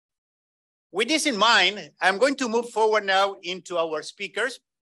With this in mind, I'm going to move forward now into our speakers,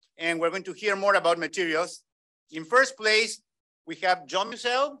 and we're going to hear more about materials. In first place, we have John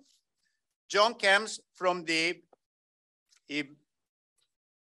Busel. John comes from the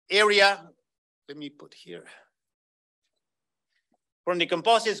area, let me put here, from the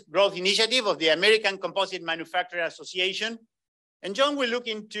Composites Growth Initiative of the American Composite Manufacturer Association. And John will look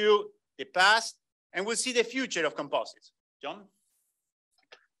into the past and we'll see the future of composites. John?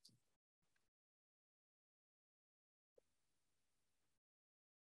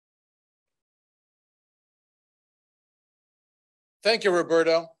 Thank you,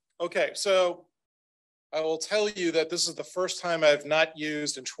 Roberto. Okay, so I will tell you that this is the first time I've not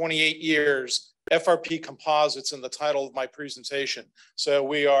used in 28 years FRP composites in the title of my presentation. So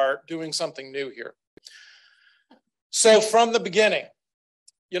we are doing something new here. So from the beginning,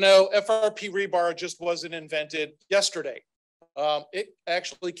 you know, FRP rebar just wasn't invented yesterday. It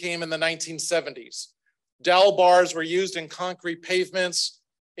actually came in the 1970s. Dowel bars were used in concrete pavements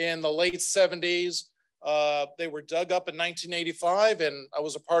in the late 70s. They were dug up in 1985, and I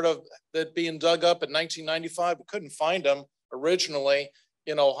was a part of that being dug up in 1995. We couldn't find them originally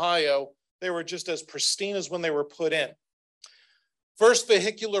in Ohio. They were just as pristine as when they were put in. First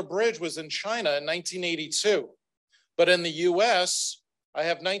vehicular bridge was in China in 1982, but in the US, I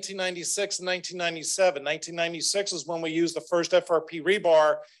have 1996 and 1997. 1996 is when we used the first FRP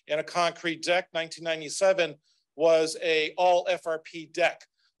rebar in a concrete deck. 1997 was a all FRP deck,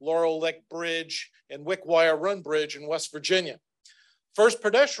 Laurel Lake Bridge and Wickwire Run Bridge in West Virginia. First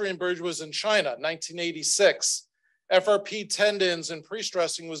pedestrian bridge was in China, 1986. FRP tendons and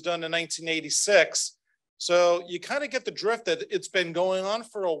pre-stressing was done in 1986. So you kind of get the drift that it's been going on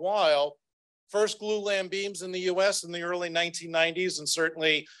for a while. First glue-lam beams in the US in the early 1990s, and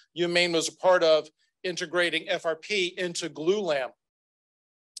certainly UMaine was a part of integrating FRP into glue-lam.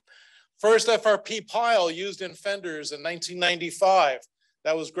 First FRP pile used in fenders in 1995.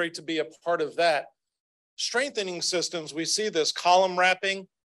 That was great to be a part of that. Strengthening systems, we see this column wrapping.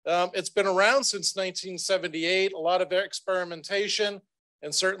 It's been around since 1978, a lot of experimentation,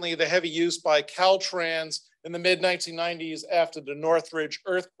 and certainly the heavy use by Caltrans in the mid-1990s after the Northridge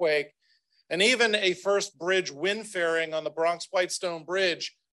earthquake, and even a first bridge wind fairing on the Bronx Whitestone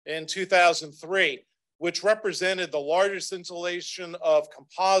Bridge in 2003, which represented the largest installation of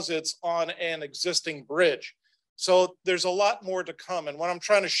composites on an existing bridge. So there's a lot more to come. And what I'm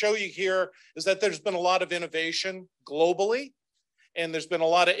trying to show you here is that there's been a lot of innovation globally, and there's been a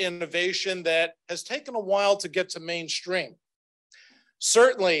lot of innovation that has taken a while to get to mainstream.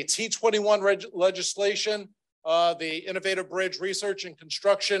 Certainly, T21 legislation, the Innovative Bridge Research and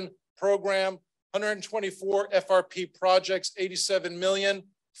Construction Program, 124 FRP projects, 87 million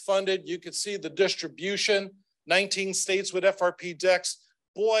funded. You can see the distribution, 19 states with FRP decks.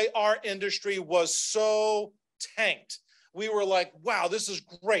 Boy, our industry was so tanked. We were like, wow, this is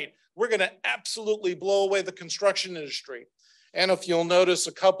great. We're going to absolutely blow away the construction industry. And if you'll notice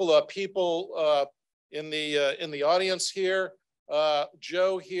a couple of people in the audience here,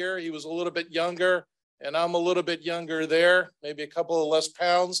 Joe here, he was a little bit younger, and I'm a little bit younger there, maybe a couple of less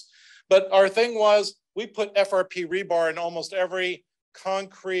pounds. But our thing was, we put FRP rebar in almost every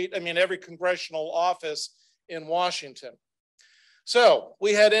every congressional office in Washington. So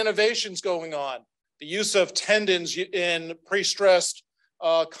we had innovations going on. The use of tendons in pre-stressed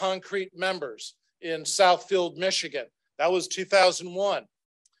concrete members in Southfield, Michigan. That was 2001.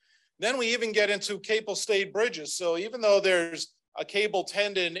 Then we even get into cable-stayed bridges. So even though there's a cable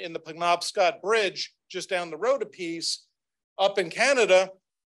tendon in the Penobscot Bridge just down the road a piece, up in Canada,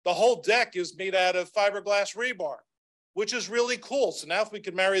 the whole deck is made out of fiberglass rebar, which is really cool. So now if we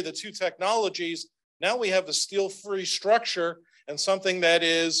could marry the two technologies, now we have a steel-free structure and something that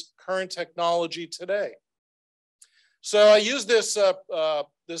is current technology today. So I used this,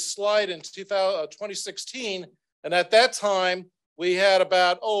 this slide in 2016, and at that time, we had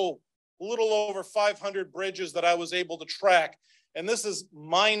about, a little over 500 bridges that I was able to track. And this is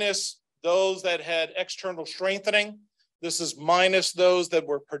minus those that had external strengthening. This is minus those that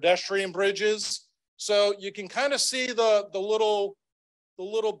were pedestrian bridges. So you can kind of see the little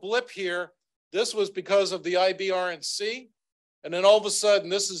blip here. This was because of the IBRNC. And then all of a sudden,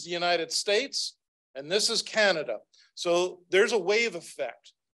 this is the United States, and this is Canada. So there's a wave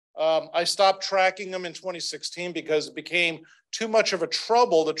effect. I stopped tracking them in 2016 because it became too much of a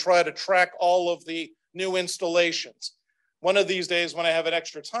trouble to try to track all of the new installations. One of these days when I have an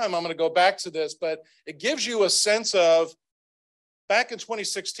extra time, I'm going to go back to this, but it gives you a sense of, back in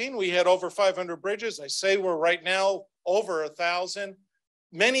 2016, we had over 500 bridges. I say we're right now over 1,000.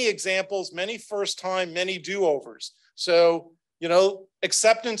 Many examples, many first time, many do-overs. So, you know,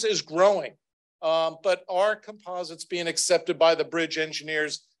 acceptance is growing. but are composites being accepted by the bridge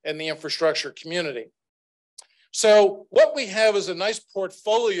engineers and the infrastructure community? So what we have is a nice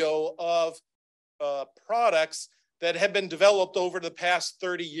portfolio of products that have been developed over the past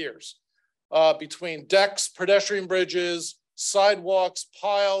 30 years between decks, pedestrian bridges, sidewalks,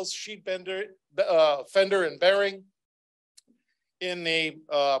 piles, sheet bender, fender and bearing. In the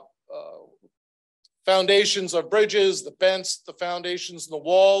foundations of bridges, the bents, the foundations and the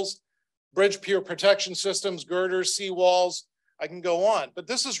walls, bridge pier protection systems, girders, seawalls. I can go on, but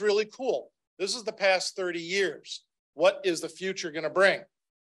this is really cool. This is the past 30 years. What is the future going to bring?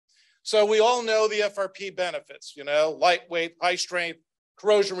 So we all know the FRP benefits, you know, lightweight, high strength,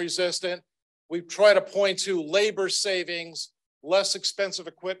 corrosion resistant. We try to point to labor savings, less expensive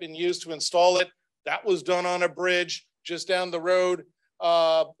equipment used to install it. That was done on a bridge just down the road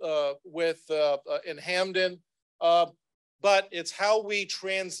in Hamden. But it's how we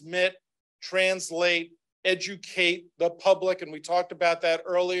transmit, translate, educate the public, and we talked about that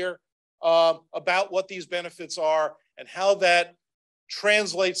earlier, about what these benefits are and how that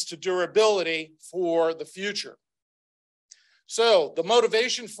translates to durability for the future. So the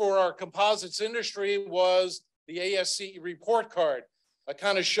motivation for our composites industry was the ASCE report card. I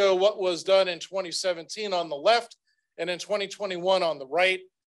kind of show what was done in 2017 on the left and in 2021 on the right.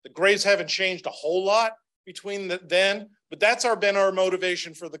 The grades haven't changed a whole lot between then, but that's been our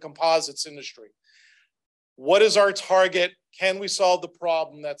motivation for the composites industry. What is our target? Can we solve the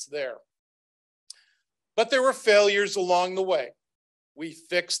problem that's there? But there were failures along the way. We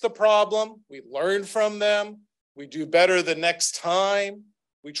fixed the problem, we learned from them, we do better the next time.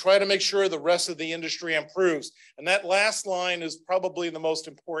 We try to make sure the rest of the industry improves. And that last line is probably the most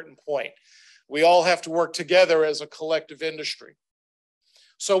important point. We all have to work together as a collective industry.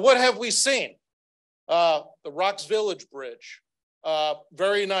 So what have we seen? The Rocks Village Bridge,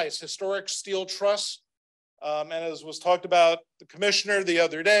 very nice, historic steel truss. And as was talked about the commissioner the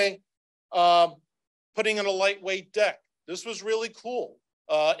other day, putting in a lightweight deck. This was really cool,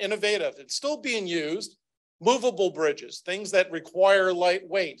 innovative. It's still being used. Movable bridges, things that require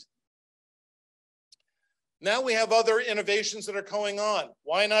lightweight. Now we have other innovations that are going on.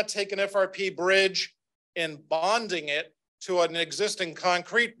 Why not take an FRP bridge and bonding it to an existing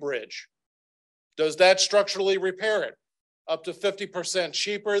concrete bridge? Does that structurally repair it? Up to 50%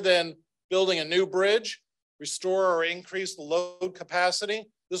 cheaper than building a new bridge, restore or increase the load capacity.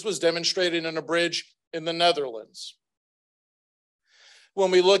 This was demonstrated in a bridge in the Netherlands. When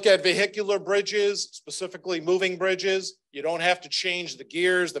we look at vehicular bridges, specifically moving bridges, you don't have to change the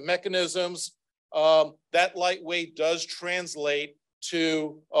gears, the mechanisms. That lightweight does translate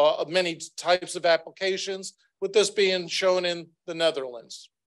to many types of applications, with this being shown in the Netherlands.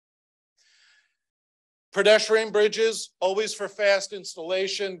 Pedestrian bridges, always for fast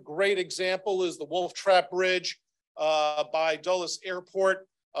installation. Great example is the Wolf Trap Bridge by Dulles Airport.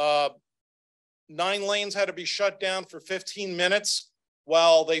 9 lanes had to be shut down for 15 minutes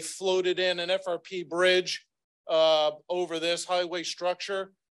while they floated in an FRP bridge over this highway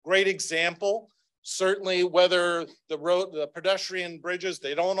structure. Great example. Certainly, whether the pedestrian bridges,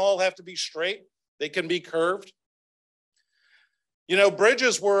 they don't all have to be straight. They can be curved. You know,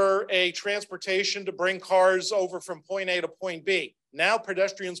 bridges were a transportation to bring cars over from point A to point B. Now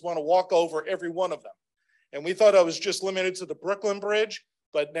pedestrians want to walk over every one of them. And we thought I was just limited to the Brooklyn Bridge,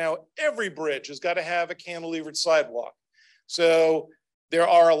 but now every bridge has got to have a cantilevered sidewalk. So there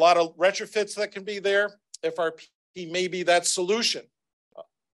are a lot of retrofits that can be there. FRP may be that solution.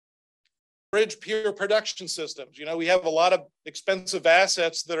 Bridge pier production systems. You know, we have a lot of expensive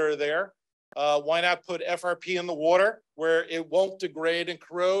assets that are there. Why not put FRP in the water where it won't degrade and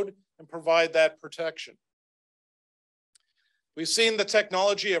corrode and provide that protection? We've seen the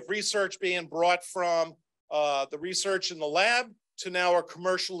technology of research being brought from the research in the lab to now our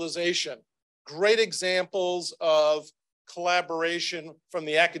commercialization. Great examples of collaboration from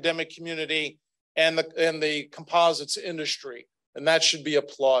the academic community and the composites industry, and that should be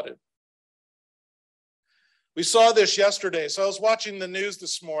applauded. We saw this yesterday. So I was watching the news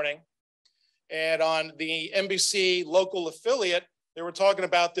this morning, and on the NBC local affiliate, they were talking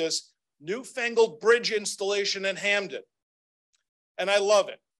about this newfangled bridge installation in Hamden. And I love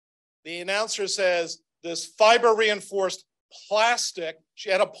it. The announcer says, this fiber reinforced plastic, she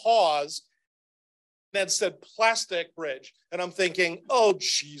had a pause, and said plastic bridge. And I'm thinking, oh,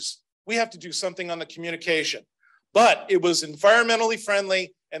 geez, we have to do something on the communication. But it was environmentally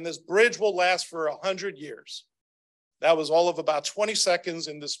friendly, and this bridge will last for 100 years. That was all of about 20 seconds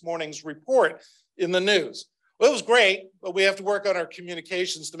in this morning's report in the news. Well, it was great, but we have to work on our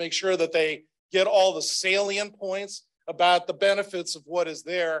communications to make sure that they get all the salient points about the benefits of what is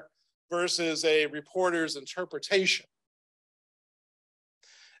there versus a reporter's interpretation.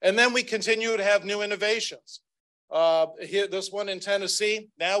 And then we continue to have new innovations. Here, this one in Tennessee,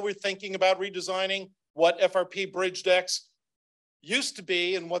 now we're thinking about redesigning what FRP bridge decks used to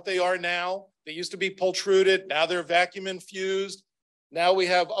be and what they are now. They used to be pultruded, now they're vacuum infused. Now we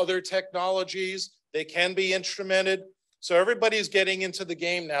have other technologies, they can be instrumented. So everybody's getting into the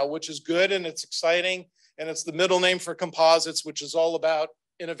game now, which is good and it's exciting. And it's the middle name for composites, which is all about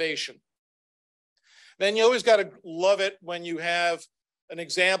innovation. Then you always got to love it when you have an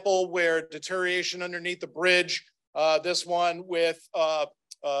example where deterioration underneath the bridge, this one with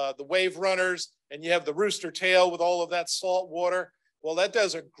the wave runners, and you have the rooster tail with all of that salt water. Well, that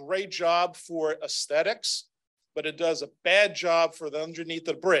does a great job for aesthetics, but it does a bad job for the underneath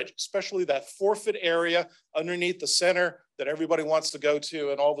the bridge, especially that forfeit area underneath the center that everybody wants to go to,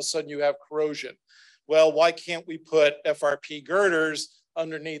 and all of a sudden you have corrosion. Well, why can't we put FRP girders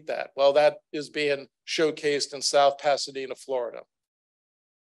underneath that? Well, that is being showcased in South Pasadena, Florida.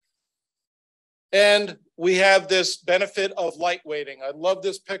 And we have this benefit of lightweighting. I love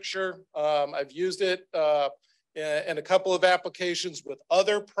this picture. I've used it in a couple of applications with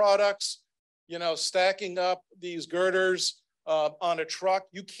other products. You know, stacking up these girders on a truck,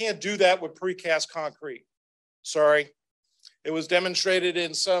 you can't do that with precast concrete. Sorry. It was demonstrated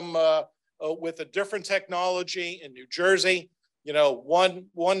in some with a different technology in New Jersey. You know,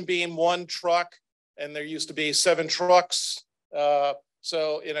 one beam, one truck, and there used to be 7 trucks.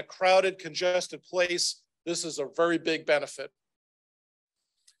 So in a crowded, congested place, this is a very big benefit.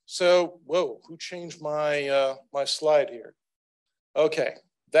 So, whoa, who changed my my slide here? Okay,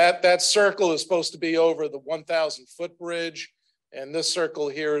 that circle is supposed to be over the 1,000-foot bridge, and this circle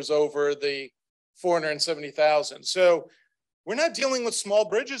here is over the 470,000. So we're not dealing with small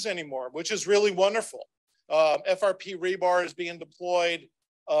bridges anymore, which is really wonderful. FRP rebar is being deployed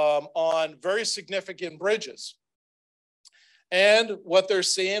on very significant bridges. And what they're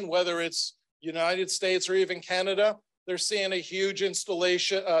seeing, whether it's United States or even Canada, they're seeing a huge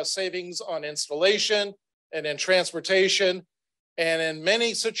installation savings on installation and in transportation. And in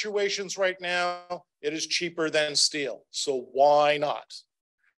many situations right now, it is cheaper than steel. So why not?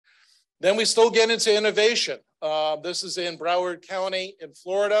 Then we still get into innovation. This is in Broward County in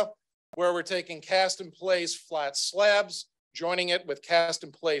Florida, where we're taking cast in place flat slabs, joining it with cast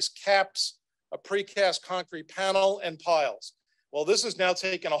in place caps, a precast concrete panel, and piles. Well, this is now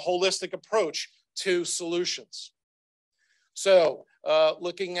taking a holistic approach to solutions. So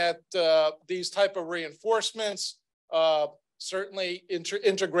looking at these type of reinforcements, certainly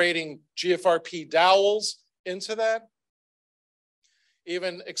integrating GFRP dowels into that,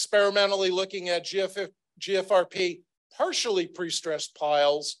 even experimentally looking at GFRP partially pre-stressed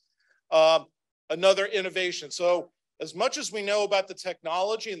piles, another innovation. So as much as we know about the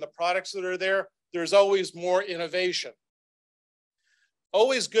technology and the products that are there, there's always more innovation.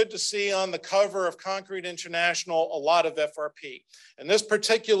 Always good to see on the cover of Concrete International a lot of FRP. And this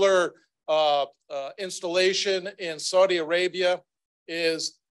particular installation in Saudi Arabia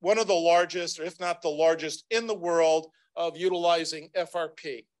is one of the largest, or if not the largest in the world, of utilizing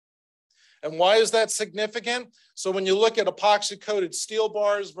FRP. And why is that significant? So when you look at epoxy coated steel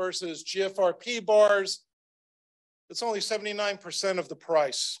bars versus GFRP bars, it's only 79% of the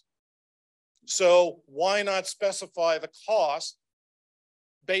price. So why not specify the cost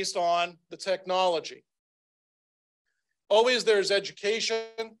based on the technology? Always there's education.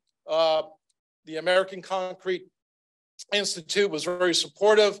 The American Concrete Institute was very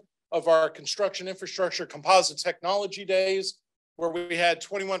supportive of our construction infrastructure composite technology days, where we had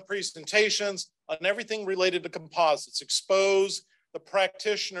 21 presentations on everything related to composites, expose the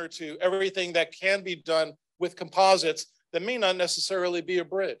practitioner to everything that can be done with composites that may not necessarily be a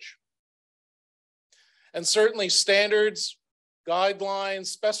bridge. And certainly standards, guidelines,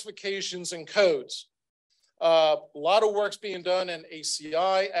 specifications, and codes. A lot of work's being done in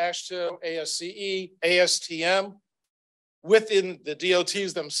ACI, AASHTO, ASCE, ASTM, within the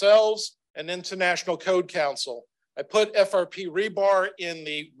DOTs themselves and International Code Council. I put FRP rebar in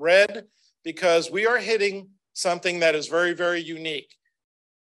the red because we are hitting something that is very, very unique.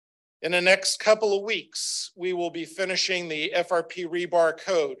 In the next couple of weeks, we will be finishing the FRP rebar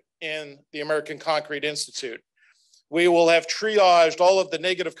code in the American Concrete Institute. We will have triaged all of the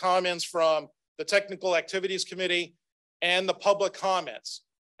negative comments from the Technical Activities Committee and the public comments.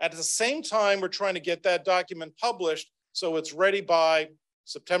 At the same time, we're trying to get that document published so it's ready by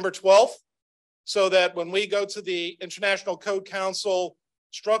September 12th, so that when we go to the International Code Council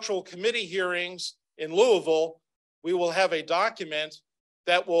Structural Committee hearings in Louisville, we will have a document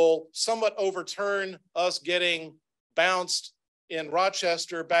that will somewhat overturn us getting bounced in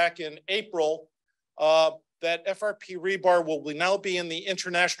Rochester back in April that FRP rebar will now be in the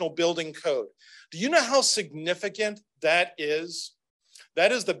International Building Code. Do you know how significant that is?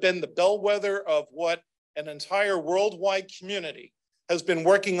 That has been the bellwether of what an entire worldwide community has been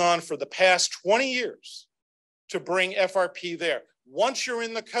working on for the past 20 years to bring FRP there. Once you're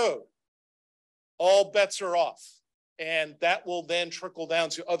in the code, all bets are off, and that will then trickle down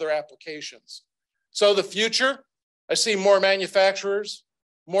to other applications. So the future, I see more manufacturers,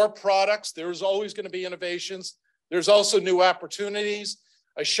 more products. There's always going to be innovations. There's also new opportunities.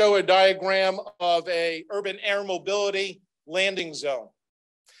 I show a diagram of a urban air mobility landing zone.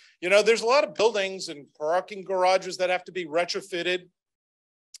 You know, there's a lot of buildings and parking garages that have to be retrofitted,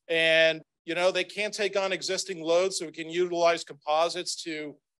 and you know, they can't take on existing loads, so we can utilize composites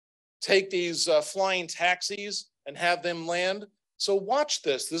to take these flying taxis and have them land. So watch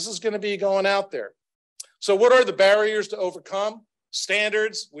this. This is going to be going out there. So what are the barriers to overcome?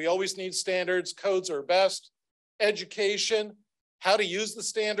 Standards. We always need standards. Codes are best. Education. How to use the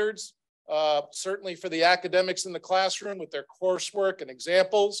standards. Certainly for the academics in the classroom with their coursework and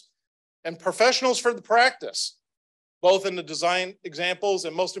examples. And professionals for the practice, both in the design examples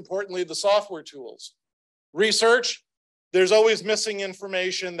and most importantly, the software tools. Research. There's always missing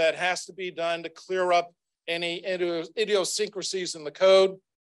information that has to be done to clear up any idiosyncrasies in the code.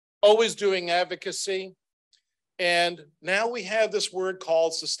 Always doing advocacy. And now we have this word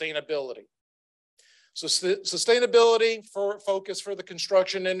called sustainability. So sustainability focus for the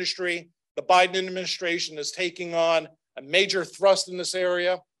construction industry. The Biden administration is taking on a major thrust in this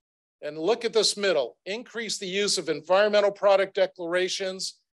area. And look at this middle, increase the use of environmental product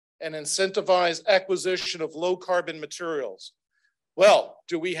declarations and incentivize acquisition of low carbon materials. Well,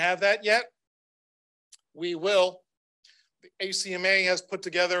 do we have that yet? We will. The ACMA has put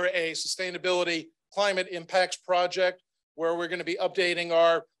together a sustainability climate impacts project where we're going to be updating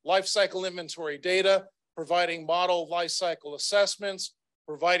our life cycle inventory data, providing model life cycle assessments,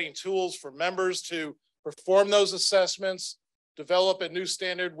 providing tools for members to perform those assessments, develop a new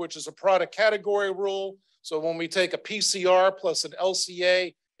standard, which is a product category rule. So when we take a PCR plus an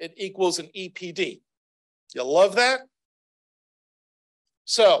LCA, it equals an EPD. You love that?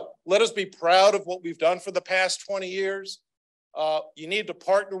 So let us be proud of what we've done for the past 20 years. You need to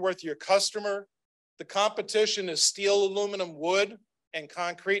partner with your customer. The competition is steel, aluminum, wood, and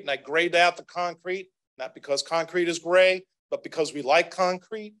concrete. And I grayed out the concrete, not because concrete is gray, but because we like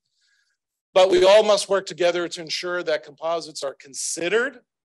concrete. But we all must work together to ensure that composites are considered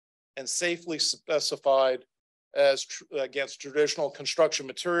and safely specified as against traditional construction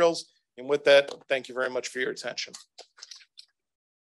materials. And with that, thank you very much for your attention.